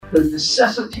the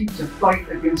necessity to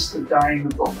fight against the dying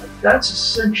of the light. That's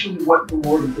essentially what The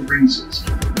Lord of the Rings is.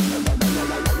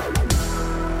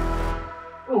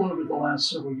 Well, over the last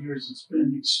several years, it's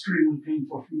been extremely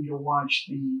painful for me to watch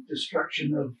the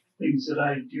destruction of things that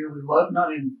I dearly love, not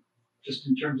just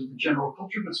in terms of the general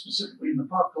culture, but specifically in the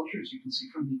pop culture. As you can see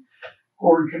from the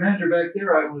Corps Commander back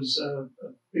there, I was a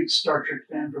big Star Trek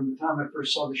fan from the time I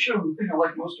first saw the show. And the thing I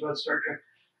liked most about Star Trek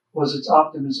was its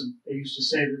optimism. They used to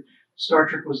say that Star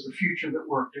Trek was the future that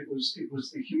worked. It was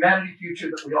the humanity future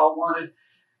that we all wanted.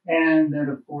 And then,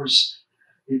 of course,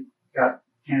 it got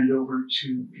handed over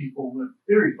to people with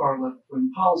very far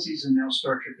left-wing policies, and now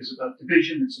Star Trek is about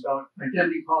division. It's about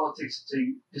identity politics. It's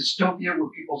a dystopia where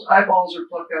people's eyeballs are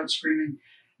plucked out screaming,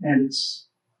 and it's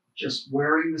just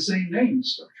wearing the same name,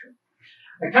 Star Trek.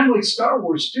 I kind of like Star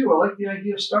Wars, too. I like the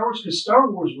idea of Star Wars because Star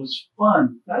Wars was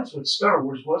fun. That's what Star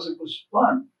Wars was. It was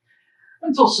fun.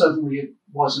 Until suddenly it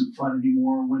wasn't fun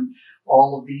anymore when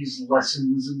all of these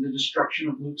lessons and the destruction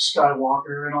of Luke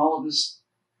Skywalker and all of this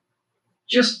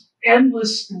just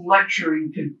endless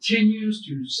lecturing continues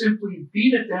to simply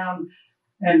beat it down.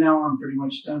 And now I'm pretty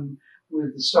much done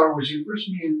with the Star Wars universe,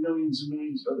 me and millions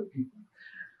of other people.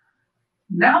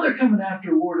 Now they're coming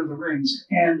after Lord of the Rings,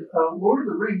 and Lord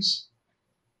of the Rings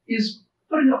is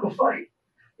putting up a fight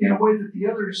in a way that the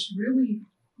others really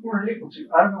weren't able to.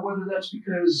 I don't know whether that's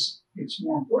because it's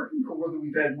more important or whether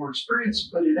we've had more experience,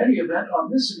 but in any event, on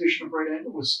this edition of Right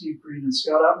Angle with Steve Green and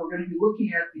Scott Ott, we're going to be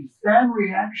looking at the fan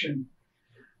reaction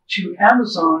to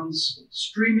Amazon's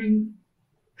streaming.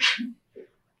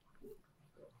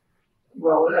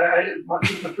 Well,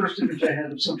 the first image I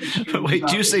had of something streaming. Wait,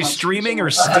 do you say streaming or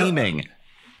steaming?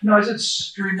 No, I said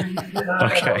streaming.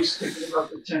 Okay. I was thinking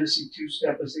about the Tennessee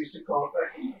two-step, as they used to call it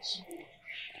back in the school.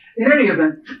 In any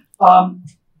event,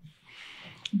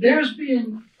 there's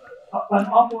been an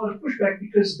awful lot of pushback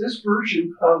because this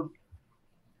version of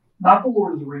not the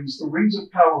Lord of the Rings of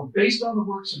Power, based on the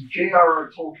works of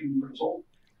J.R.R. Tolkien, we're told.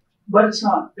 But it's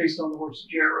not based on the works of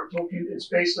J.R.R. Tolkien. It's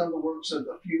based on the works of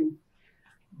a few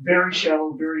very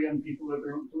shallow, very young people who have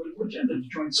their own political agenda to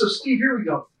join. So, Steve, here we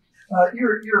go.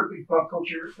 You're a big pop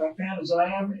culture fan, as I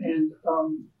am,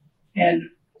 and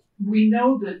we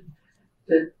know that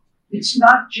it's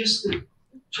not just that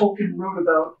Tolkien wrote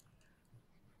about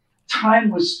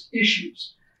timeless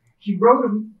issues. He wrote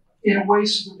them in a way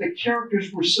so that the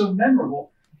characters were so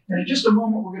memorable. And in just a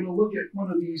moment, we're going to look at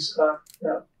one of these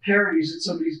parodies that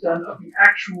somebody's done of the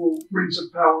actual Rings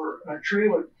of Power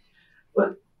trailer.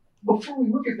 But before we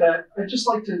look at that, I'd just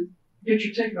like to get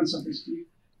your take on something, Steve.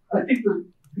 I think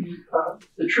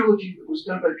the trilogy that was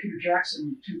done by Peter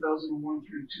Jackson in 2001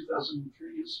 through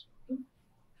 2003 is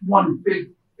one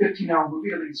big 15-hour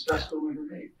movie. I think it's the best film ever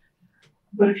made.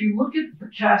 But if you look at the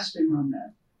casting on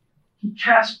that, he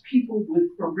cast people with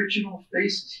original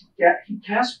faces. He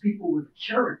cast people with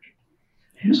character.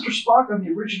 Mr. Spock on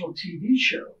the original TV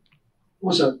show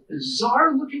was a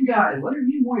bizarre-looking guy. Leonard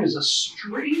Nimoy is a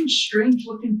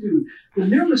strange-looking dude. The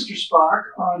new Mr. Spock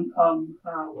on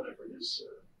whatever it is,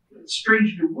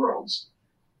 Strange New Worlds,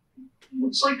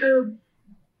 looks like a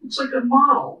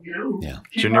model, you know. Yeah,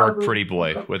 generic pretty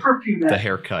boy with the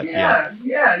haircut. Yeah.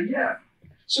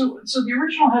 So the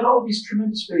original had all these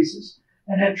tremendous faces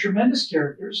and had tremendous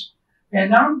characters.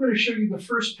 And now I'm going to show you the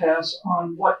first pass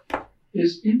on what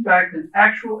is, in fact, an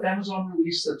actual Amazon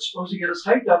release that's supposed to get us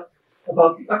hyped up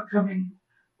about the upcoming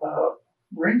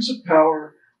Rings of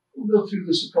Power. We'll go through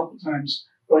this a couple times,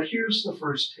 but here's the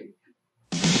first take.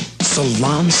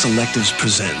 Salon Selectives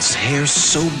presents hair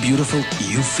so beautiful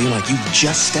you feel like you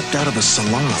just stepped out of a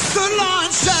salon.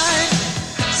 Salon Shine,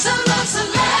 Salon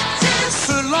Selectives,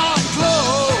 Salon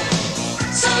Glow,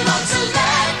 Salon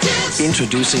Selectives.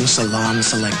 Introducing Salon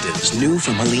Selectives, new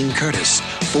from Helene Curtis.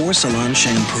 4 salon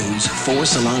shampoos, 4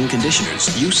 salon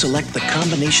conditioners. You select the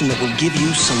combination that will give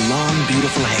you salon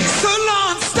beautiful hair.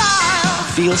 Salon Style.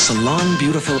 Feel salon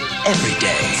beautiful every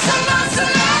day. Salon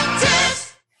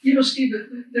Selectives. You know, Steve,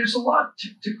 there's a lot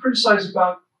to criticize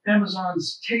about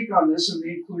Amazon's take on this and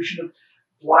the inclusion of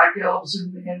black elves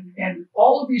and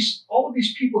all of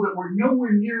these people that were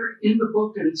nowhere near in the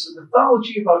book. And it's a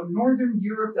mythology about Northern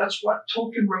Europe. That's what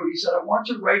Tolkien wrote. He said, I want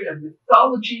to write a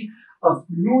mythology of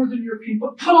Northern European,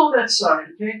 but put all that aside,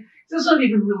 okay? That's not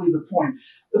even really the point.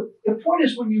 The point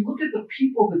is when you look at the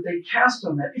people that they cast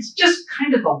on that, it's just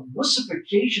kind of the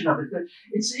wussification of it.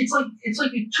 It's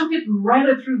like you took it and ran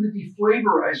it through the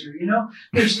deflavorizer, you know?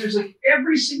 There's like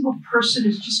every single person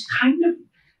is just kind of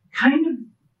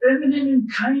feminine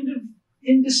and kind of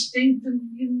indistinct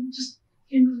and just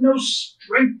no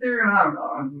strength there. And I don't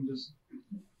know. I'm just.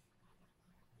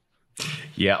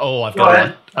 Yeah. Oh, I've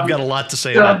got a lot to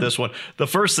say about this one. The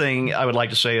first thing I would like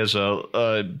to say as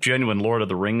a genuine Lord of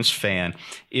the Rings fan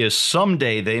is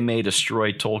someday they may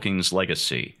destroy Tolkien's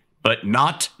legacy, but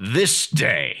not this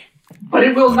day. But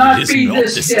it will not be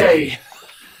this day.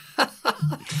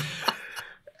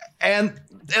 And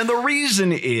the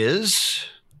reason is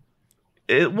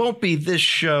it won't be this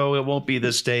show, it won't be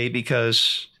this day,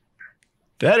 because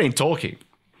that ain't Tolkien.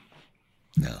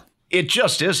 No. It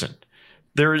just isn't.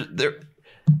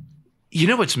 You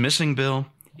know what's missing, Bill?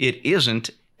 It isn't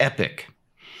epic.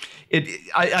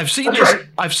 I've seen this. Right.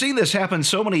 I've seen this happen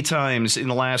so many times in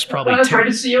the last probably. That's right.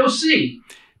 It's the OC.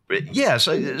 Yes,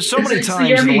 so many it's times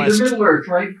the in the last. The Middle Earth,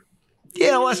 right?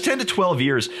 Yeah, the last 10 to 12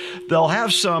 years, they'll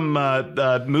have some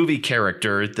movie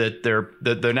character that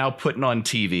they're now putting on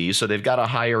TV. So they've got to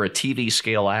hire a TV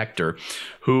scale actor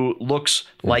who looks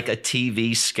like a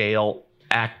TV scale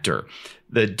actor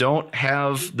that don't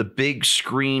have the big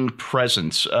screen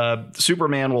presence.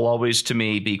 Superman will always, to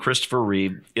me, be Christopher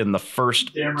Reeve in the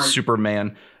first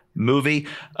Superman movie.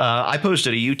 I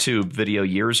posted a YouTube video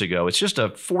years ago. It's just a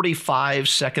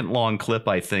 45-second long clip,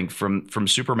 I think, from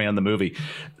Superman the movie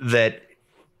that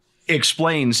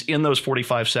explains in those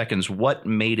 45 seconds what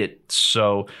made it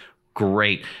so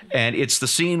great. And it's the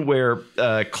scene where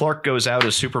Clark goes out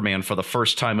as Superman for the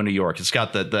first time in New York. It's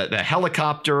got the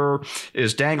helicopter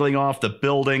is dangling off the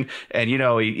building, and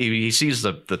he sees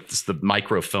the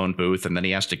microphone booth, and then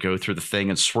he has to go through the thing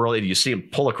and swirl it. You see him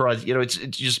pull across. It's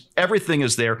just everything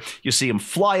is there. You see him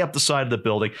fly up the side of the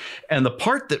building, and the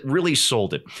part that really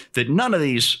sold it, that none of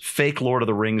these fake Lord of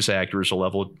the Rings actors will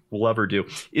ever do,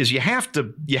 is you have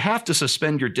to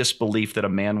suspend your disbelief that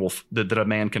a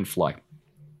man can fly.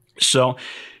 So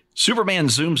Superman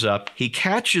zooms up, he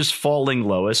catches falling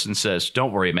Lois and says,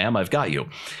 "Don't worry, ma'am, I've got you."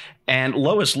 And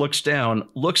Lois looks down,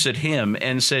 looks at him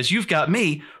and says, "You've got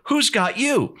me. Who's got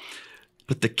you?"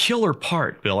 But the killer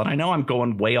part, Bill, and I know I'm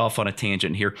going way off on a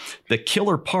tangent here, the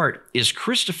killer part is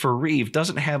Christopher Reeve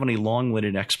doesn't have any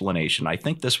long-winded explanation. I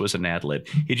think this was an ad-lib.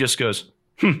 He just goes,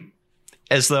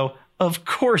 as though, of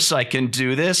course I can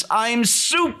do this. I'm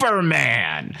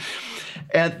Superman.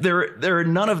 And there are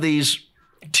none of these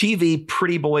TV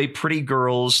pretty boy, pretty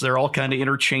girls. They're all kind of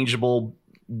interchangeable,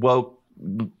 woke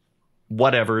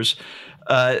whatevers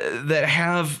that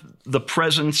have the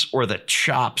presence or the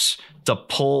chops to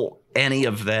pull any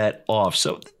of that off.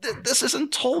 So this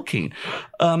isn't Tolkien.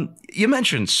 You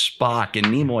mentioned Spock and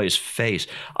Nimoy's face.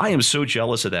 I am so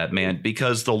jealous of that man,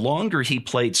 because the longer he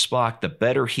played Spock, the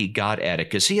better he got at it,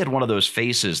 because he had one of those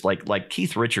faces like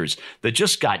Keith Richards that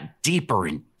just got deeper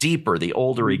and deeper the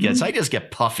older he gets. I just get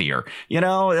puffier.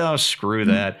 Oh, screw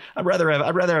that. I'd rather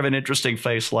have an interesting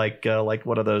face like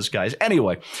one of those guys.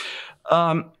 Anyway,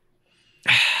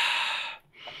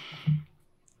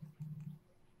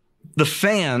 the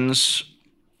fans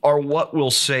are what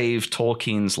will save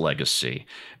Tolkien's legacy,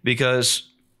 because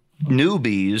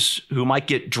newbies who might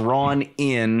get drawn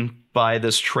in by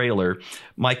this trailer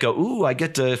might go, "Ooh, I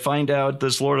get to find out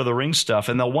this Lord of the Rings stuff,"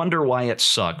 and they'll wonder why it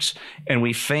sucks. And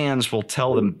we fans will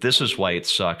tell them this is why it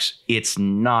sucks. It's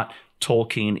not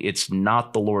Tolkien. It's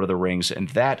not the Lord of the Rings. And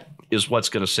that is what's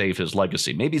going to save his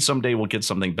legacy. Maybe someday we'll get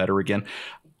something better again.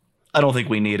 I don't think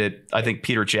we need it. I think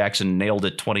Peter Jackson nailed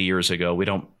it 20 years ago. We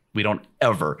don't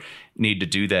ever need to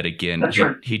do that again. That's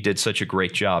right. He did such a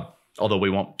great job, although we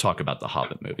won't talk about the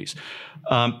Hobbit movies.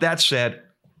 That said,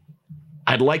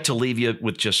 I'd like to leave you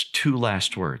with just two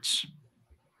last words.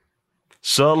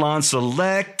 So long,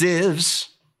 selectives.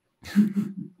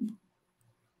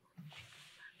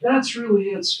 That's really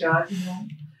it, Scott.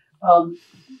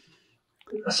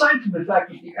 Aside from the fact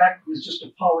that the act is just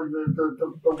appalling,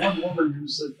 the one woman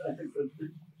who's, I think,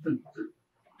 the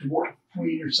dwarf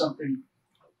queen or something.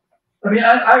 I mean,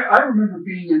 I remember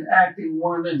being in acting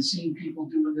one and seeing people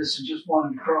doing this and just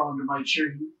wanting to crawl under my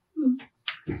chair.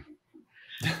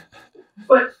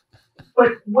 But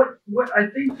what I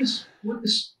think this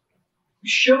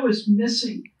show is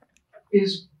missing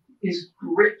is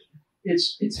grit.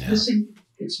 It's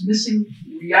missing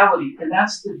reality, and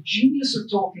that's the genius of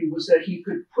Tolkien, was that he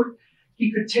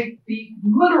could take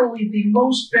literally the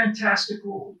most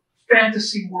fantastical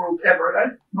fantasy world ever.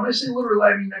 And when I say literally,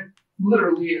 I mean that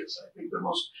literally is, I think, the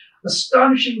most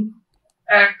astonishing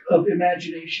act of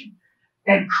imagination,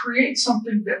 and create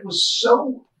something that was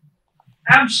so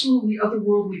absolutely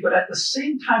otherworldly, but at the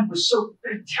same time was so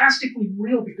fantastically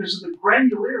real because of the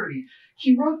granularity.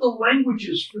 He wrote the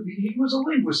languages he was a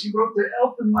linguist. He wrote the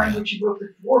elfin language, he wrote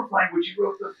the dwarf language, he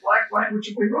wrote the black language.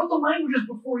 He wrote the languages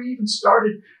before he even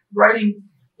started writing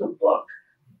the book.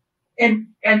 And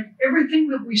everything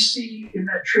that we see in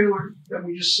that trailer that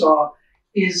we just saw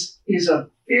is a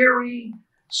very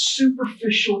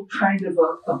superficial kind of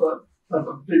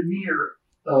a veneer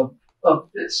of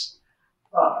this.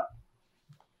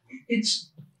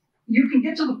 It's you can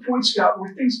get to the point, Scott,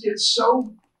 where things get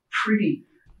so pretty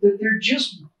that they're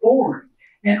just boring,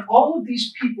 and all of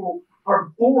these people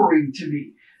are boring to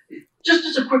me. Just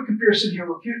as a quick comparison here,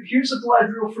 look, here's a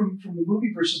Galadriel from the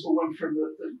movie versus the one from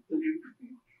the new.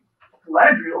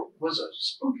 Galadriel was a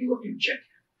spooky-looking chick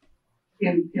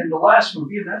in the last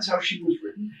movie, and that's how she was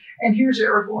written. And here's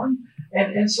Aragorn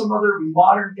and some other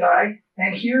modern guy.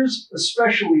 And here's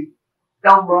especially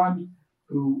Elrond,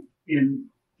 who in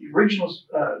the original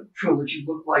trilogy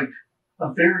looked like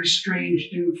a very strange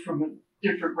dude from a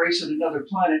different race on another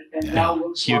planet, and now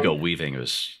looks Hugo like, Weaving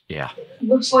was, yeah.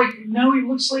 Looks like now he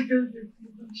looks like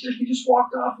he just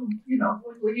walked off, of,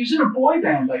 like he's in a boy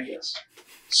band, I guess.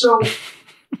 So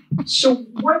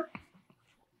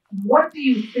what do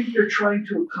you think they're trying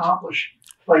to accomplish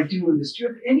by doing this? Do you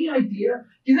have any idea?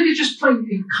 Do you think it's just plain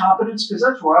incompetence? Because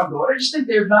that's where I'm going. I just think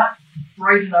they're not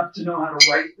bright enough to know how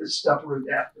to write this stuff or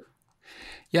adapt it.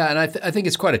 Yeah, and I think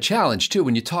it's quite a challenge too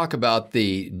when you talk about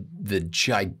the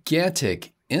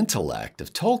gigantic intellect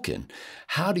of Tolkien.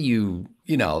 How do you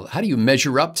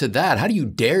measure up to that? How do you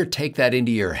dare take that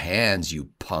into your hands,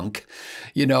 you punk?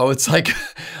 It's like,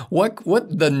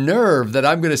 what the nerve that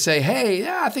I'm going to say, hey,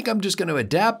 yeah, I think I'm just going to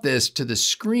adapt this to the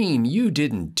screen. You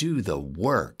didn't do the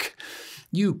work.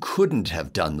 You couldn't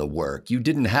have done the work. You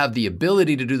didn't have the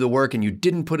ability to do the work, and you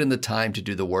didn't put in the time to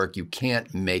do the work. You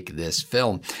can't make this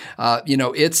film.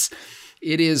 It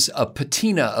is a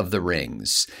patina of the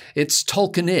rings. It's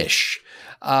Tolkien-ish.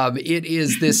 It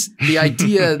is the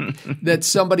idea that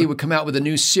somebody would come out with a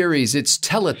new series. It's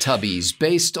Teletubbies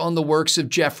based on the works of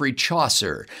Geoffrey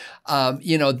Chaucer.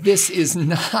 This is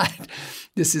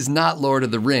not Lord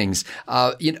of the Rings.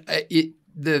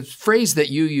 The phrase that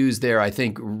you use there, I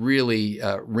think, really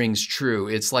rings true.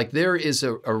 It's like there is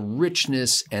a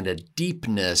richness and a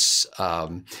deepness,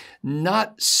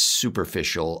 not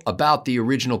superficial, about the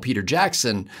original Peter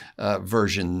Jackson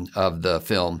version of the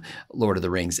film Lord of the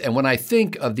Rings. And when I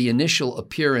think of the initial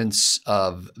appearance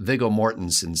of Viggo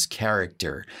Mortensen's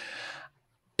character,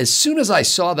 as soon as I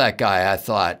saw that guy, I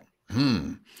thought,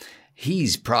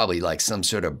 he's probably like some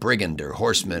sort of brigand or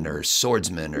horseman or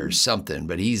swordsman or something,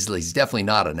 but he's definitely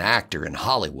not an actor in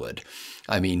Hollywood.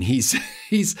 I mean, he's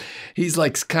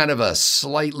like kind of a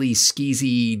slightly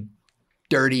skeezy,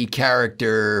 dirty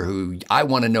character who I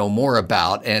want to know more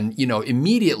about. And,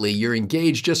 immediately you're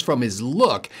engaged just from his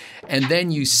look. And then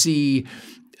you see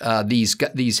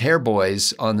these hair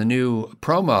boys on the new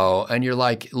promo, and you're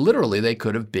like, literally, they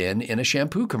could have been in a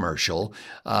shampoo commercial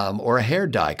or a hair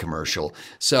dye commercial.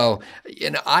 So,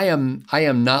 I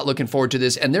am not looking forward to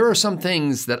this. And there are some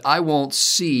things that I won't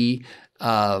see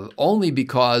only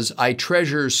because I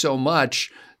treasure so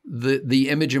much the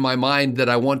image in my mind that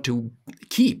I want to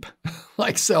keep.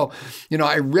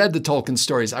 I read the Tolkien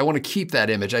stories. I want to keep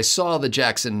that image. I saw the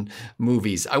Jackson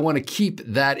movies. I want to keep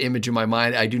that image in my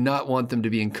mind. I do not want them to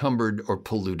be encumbered or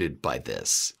polluted by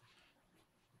this.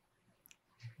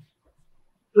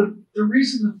 The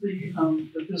reason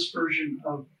that this version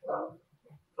of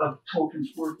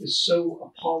Tolkien's work is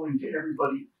so appalling to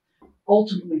everybody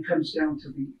ultimately comes down to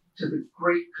the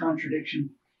great contradiction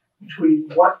between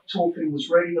what Tolkien was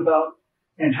writing about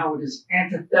and how it is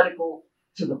antithetical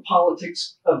to the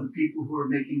politics of the people who are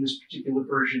making this particular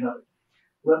version of it.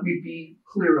 Let me be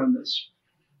clear on this.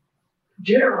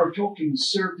 J.R.R. Tolkien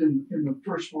served in the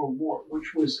First World War,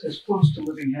 which was as close to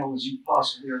living hell as you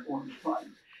possibly are going to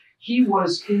find. He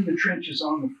was in the trenches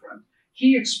on the front.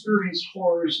 He experienced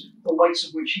horrors, the likes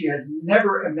of which he had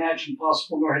never imagined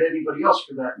possible, nor had anybody else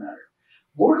for that matter.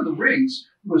 Lord of the Rings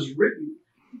was written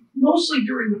mostly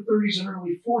during the 30s and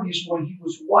early 40s when he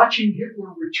was watching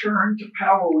Hitler return to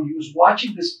power, when he was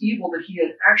watching this evil that he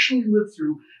had actually lived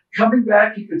through coming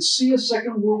back. He could see a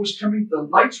second war was coming. The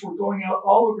lights were going out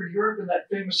all over Europe in that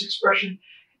famous expression.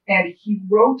 And he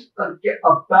wrote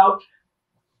about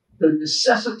the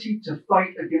necessity to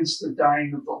fight against the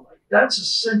dying of the light. That's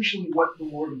essentially what the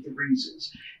Lord of the Rings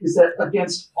is that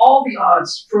against all the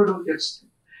odds, Frodo gets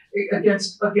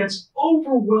against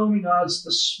overwhelming odds,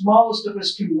 the smallest of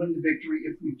us can win the victory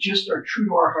if we just are true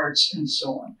to our hearts and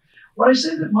so on. When I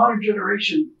say that modern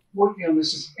generation working on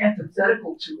this is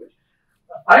antithetical to it,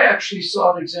 I actually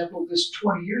saw an example of this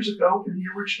 20 years ago in the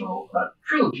original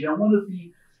trilogy. On one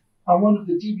of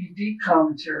the DVD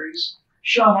commentaries,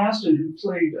 Sean Astin, who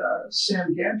played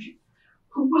Sam Gamgee,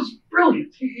 who was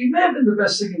brilliant. He may have been the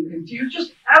best thing in TV,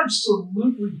 just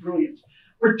absolutely brilliant.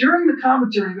 But during the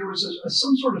commentary, there was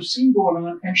some sort of scene going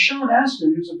on, and Sean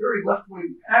Astin, who's a very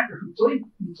left-wing actor who played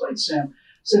Sam,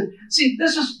 said, "See,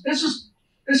 this is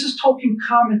This is Tolkien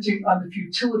commenting on the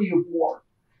futility of war.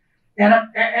 And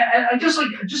I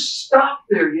just stopped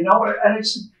there, you know, and I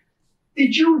said,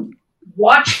 did you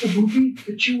watch the movie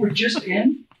that you were just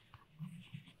in?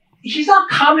 He's not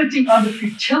commenting on the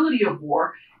futility of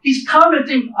war. He's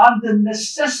commenting on the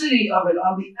necessity of it,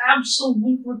 on the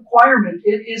absolute requirement.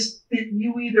 It is that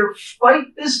you either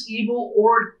fight this evil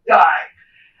or die.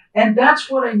 And that's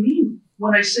what I mean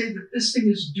when I say that this thing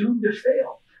is doomed to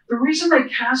fail. The reason they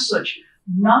cast such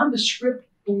nondescript,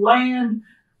 bland,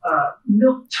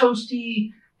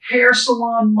 milquetoasty hair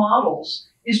salon models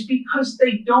is because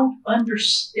they don't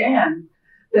understand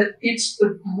that it's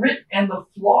the grit and the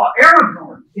flaw.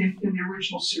 Aragorn in the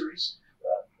original series,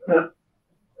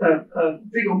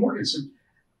 Viggo Mortensen,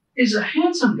 is a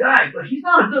handsome guy, but he's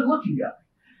not a good-looking guy.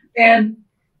 And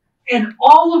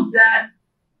all of that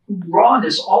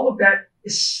rawness, all of that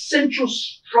essential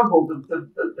struggle,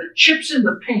 the chips in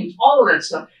the paint, all of that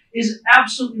stuff is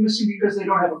absolutely missing because they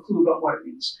don't have a clue about what it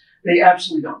means. They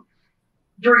absolutely don't.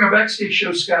 During our backstage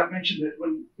show, Scott mentioned that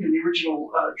when in the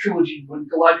original trilogy, when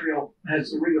Galadriel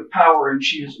has the Ring of Power and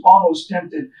she is almost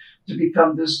tempted to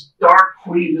become this dark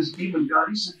queen, this demon god,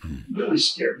 he said, really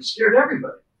scared. It scared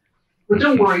everybody. But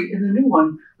don't worry, in the new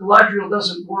one, Galadriel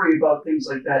doesn't worry about things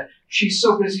like that. She's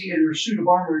so busy in her suit of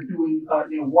armor doing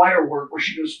wire work where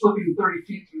she goes flipping 30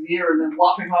 feet through the air and then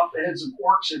lopping off the heads of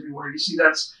orcs everywhere. You see,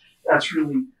 that's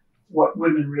really what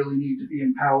women really need to be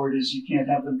empowered is you can't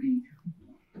have them be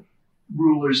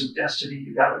rulers of destiny.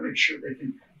 You got to make sure they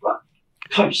can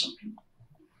touch something.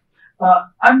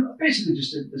 I'm basically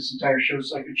just did this entire show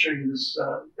so I could show you this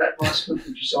that last clip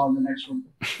that you saw in the next one.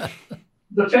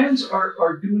 The fans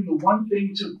are doing the one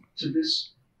thing to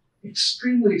this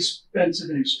extremely expensive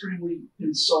and extremely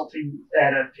insulting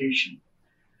adaptation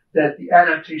that the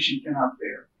adaptation cannot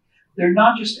bear. They're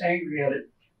not just angry at it.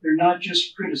 They're not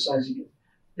just criticizing it.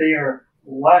 They are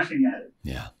laughing at it.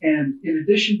 Yeah. And in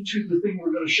addition to the thing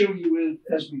we're going to show you with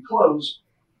as we close,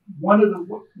 one of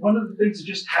the things that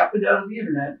just happened out of the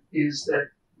internet is that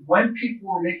when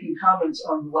people were making comments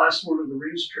on the last Lord of the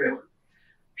Rings trailer,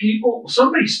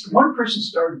 one person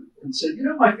started and said, you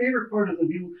know, my favorite part of the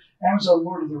new Amazon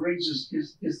Lord of the Rings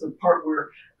is the part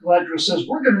where Galadriel says,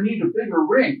 we're going to need a bigger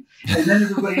ring. And then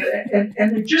everybody,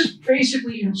 and they're just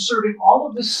basically inserting all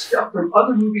of this stuff from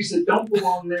other movies that don't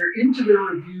belong there into their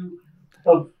review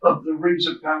of the Rings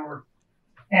of Power.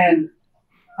 And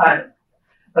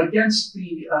against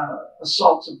the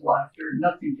assaults of laughter,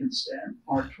 nothing can stand,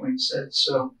 Mark Twain said.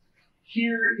 So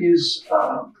here is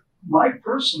my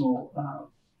personal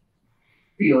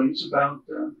feelings about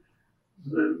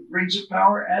the Rings of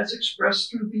Power as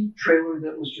expressed through the trailer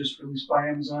that was just released by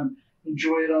Amazon.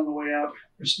 Enjoy it on the way out.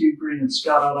 For Steve Green and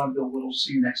Scott out, I'm Bill Whittle.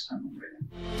 See you next time on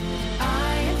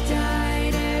Radio.